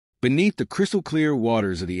Beneath the crystal-clear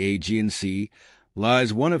waters of the Aegean Sea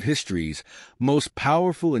lies one of history's most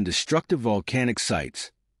powerful and destructive volcanic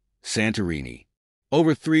sites, Santorini.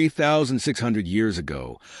 Over 3,600 years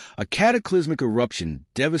ago, a cataclysmic eruption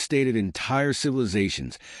devastated entire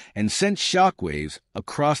civilizations and sent shockwaves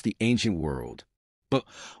across the ancient world. But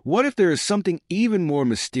what if there is something even more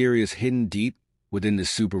mysterious hidden deep within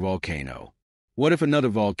this supervolcano? What if another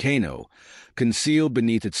volcano, concealed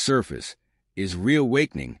beneath its surface, is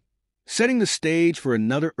reawakening, setting the stage for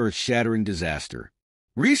another earth-shattering disaster?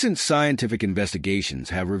 Recent scientific investigations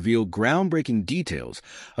have revealed groundbreaking details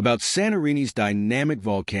about Santorini's dynamic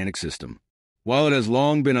volcanic system. While it has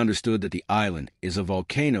long been understood that the island is a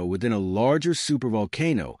volcano within a larger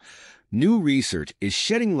supervolcano, new research is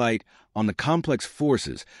shedding light on the complex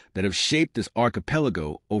forces that have shaped this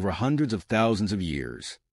archipelago over hundreds of thousands of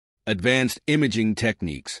years. Advanced imaging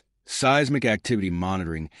techniques, seismic activity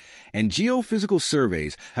monitoring, and geophysical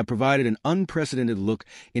surveys have provided an unprecedented look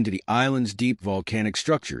into the island's deep volcanic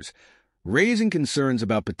structures, raising concerns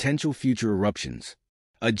about potential future eruptions.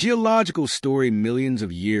 A geological story millions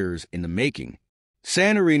of years in the making,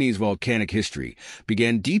 Santorini's volcanic history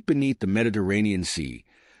began deep beneath the Mediterranean Sea,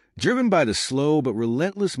 driven by the slow but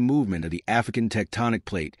relentless movement of the African tectonic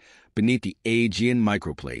plate beneath the Aegean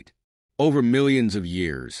microplate. Over millions of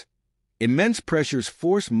years, immense pressures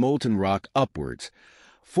force molten rock upwards,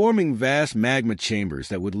 forming vast magma chambers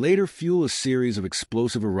that would later fuel a series of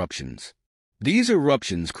explosive eruptions. These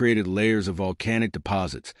eruptions created layers of volcanic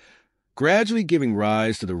deposits, gradually giving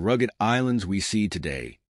rise to the rugged islands we see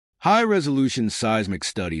today. High-resolution seismic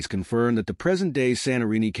studies confirm that the present-day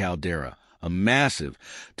Santorini caldera, a massive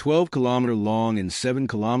 12-kilometer-long and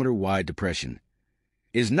 7-kilometer-wide depression,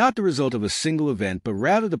 is not the result of a single event, but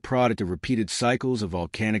rather the product of repeated cycles of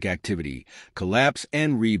volcanic activity, collapse,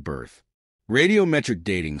 and rebirth. Radiometric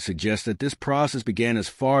dating suggests that this process began as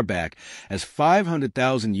far back as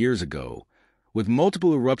 500,000 years ago, with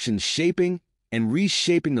multiple eruptions shaping and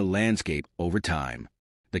reshaping the landscape over time.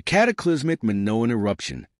 The cataclysmic Minoan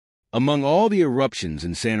eruption. Among all the eruptions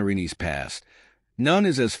in Santorini's past, none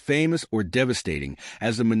is as famous or devastating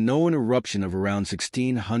as the Minoan eruption of around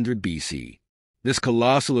 1600 BC. This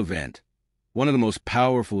colossal event, one of the most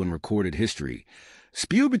powerful in recorded history,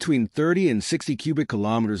 spewed between 30 and 60 cubic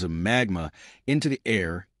kilometers of magma into the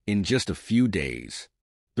air in just a few days.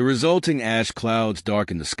 The resulting ash clouds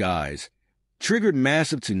darkened the skies, triggered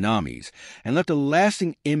massive tsunamis, and left a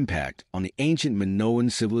lasting impact on the ancient Minoan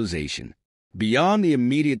civilization. Beyond the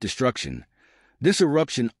immediate destruction, this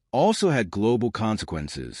eruption also had global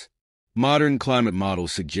consequences. Modern climate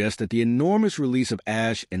models suggest that the enormous release of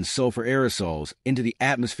ash and sulfur aerosols into the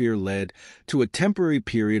atmosphere led to a temporary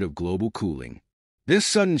period of global cooling. This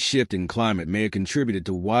sudden shift in climate may have contributed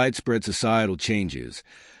to widespread societal changes,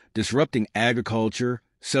 disrupting agriculture,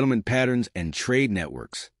 settlement patterns, and trade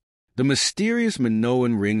networks. The mysterious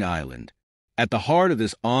Minoan Ring Island. At the heart of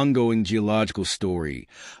this ongoing geological story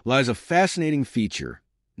lies a fascinating feature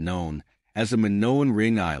known as the Minoan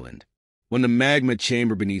Ring Island. When the magma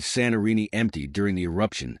chamber beneath Santorini emptied during the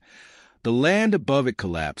eruption, the land above it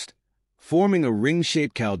collapsed, forming a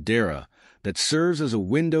ring-shaped caldera that serves as a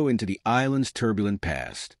window into the island's turbulent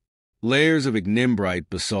past. Layers of ignimbrite,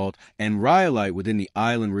 basalt, and rhyolite within the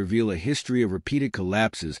island reveal a history of repeated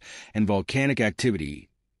collapses and volcanic activity,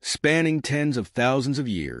 spanning tens of thousands of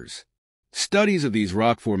years. Studies of these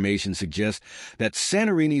rock formations suggest that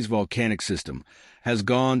Santorini's volcanic system has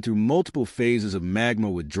gone through multiple phases of magma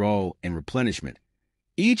withdrawal and replenishment,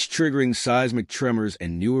 each triggering seismic tremors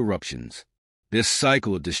and new eruptions. This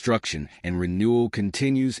cycle of destruction and renewal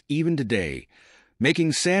continues even today,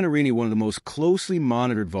 making Santorini one of the most closely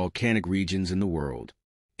monitored volcanic regions in the world.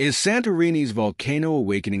 Is Santorini's volcano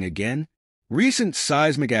awakening again? Recent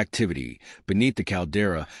seismic activity beneath the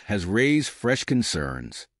caldera has raised fresh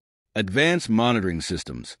concerns. Advanced monitoring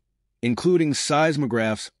systems, including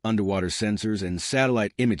seismographs, underwater sensors, and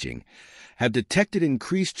satellite imaging, have detected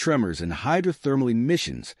increased tremors and hydrothermal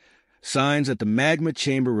emissions, signs that the magma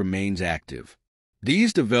chamber remains active.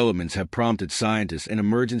 These developments have prompted scientists and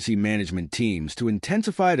emergency management teams to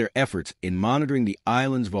intensify their efforts in monitoring the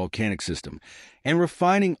island's volcanic system and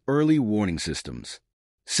refining early warning systems.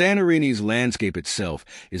 Santorini's landscape itself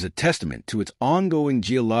is a testament to its ongoing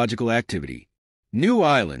geological activity. New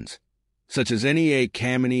islands, such as Nea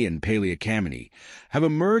Kameni and Palea Kameni, have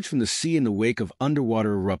emerged from the sea in the wake of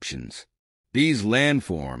underwater eruptions. These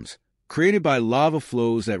landforms, created by lava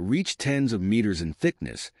flows that reach tens of meters in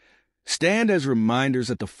thickness, stand as reminders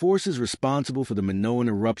that the forces responsible for the Minoan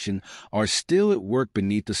eruption are still at work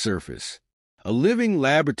beneath the surface, a living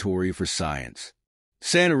laboratory for science.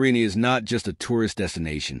 Santorini is not just a tourist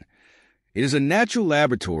destination. It is a natural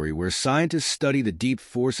laboratory where scientists study the deep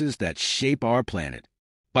forces that shape our planet.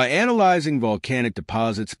 By analyzing volcanic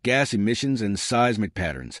deposits, gas emissions, and seismic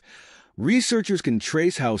patterns, researchers can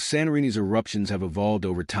trace how Santorini's eruptions have evolved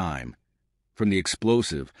over time, from the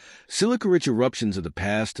explosive, silica-rich eruptions of the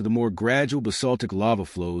past to the more gradual basaltic lava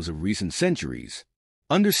flows of recent centuries.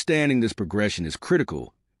 Understanding this progression is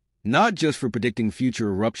critical, not just for predicting future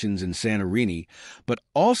eruptions in Santorini, but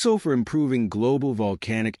also for improving global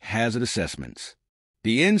volcanic hazard assessments.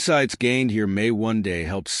 The insights gained here may one day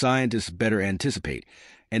help scientists better anticipate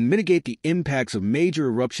and mitigate the impacts of major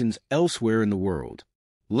eruptions elsewhere in the world.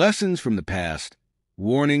 Lessons from the past,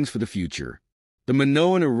 warnings for the future. The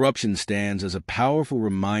Minoan eruption stands as a powerful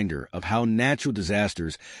reminder of how natural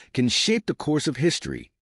disasters can shape the course of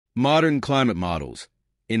history. Modern climate models,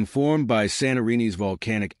 informed by Santorini's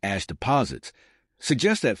volcanic ash deposits,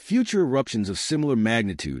 suggest that future eruptions of similar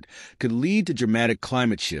magnitude could lead to dramatic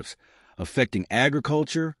climate shifts affecting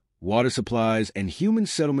agriculture, water supplies, and human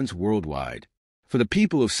settlements worldwide. For the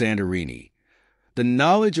people of Santorini, the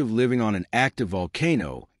knowledge of living on an active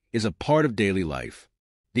volcano is a part of daily life.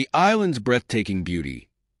 The island's breathtaking beauty,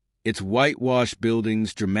 its whitewashed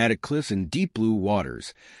buildings, dramatic cliffs, and deep blue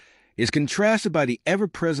waters, is contrasted by the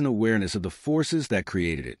ever-present awareness of the forces that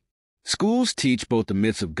created it. Schools teach both the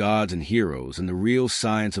myths of gods and heroes and the real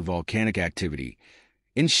science of volcanic activity,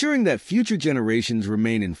 ensuring that future generations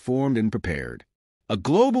remain informed and prepared. A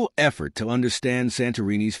global effort to understand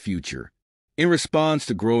Santorini's future. In response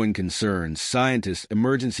to growing concerns, scientists,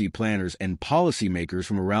 emergency planners, and policymakers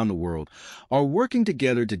from around the world are working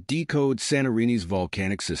together to decode Santorini's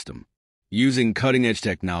volcanic system. Using cutting-edge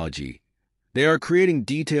technology, they are creating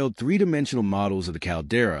detailed three-dimensional models of the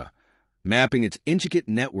caldera, mapping its intricate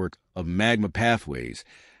network of magma pathways,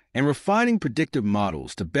 and refining predictive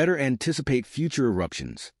models to better anticipate future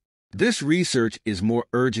eruptions. This research is more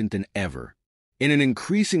urgent than ever. In an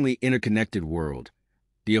increasingly interconnected world,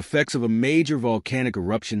 the effects of a major volcanic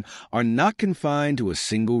eruption are not confined to a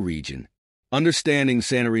single region. Understanding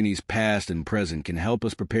Santorini's past and present can help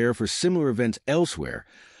us prepare for similar events elsewhere,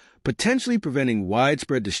 potentially preventing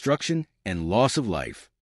widespread destruction and loss of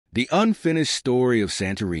life. The unfinished story of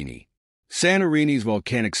Santorini. Santorini's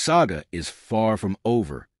volcanic saga is far from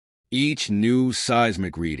over. Each new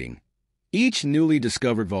seismic reading, each newly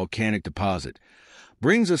discovered volcanic deposit,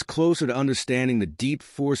 brings us closer to understanding the deep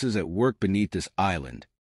forces at work beneath this island.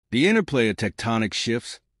 The interplay of tectonic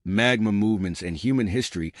shifts, magma movements, and human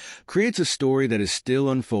history creates a story that is still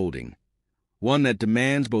unfolding, one that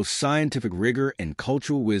demands both scientific rigor and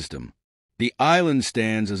cultural wisdom. The island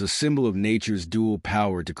stands as a symbol of nature's dual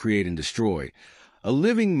power to create and destroy, a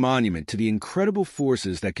living monument to the incredible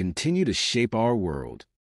forces that continue to shape our world.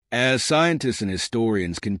 As scientists and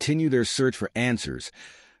historians continue their search for answers,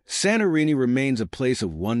 Santorini remains a place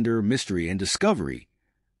of wonder, mystery, and discovery,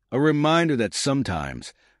 a reminder that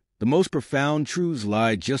sometimes the most profound truths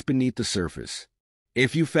lie just beneath the surface.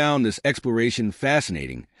 If you found this exploration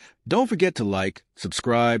fascinating, don't forget to like,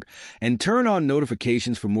 subscribe, and turn on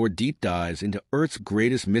notifications for more deep dives into Earth's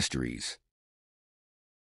greatest mysteries.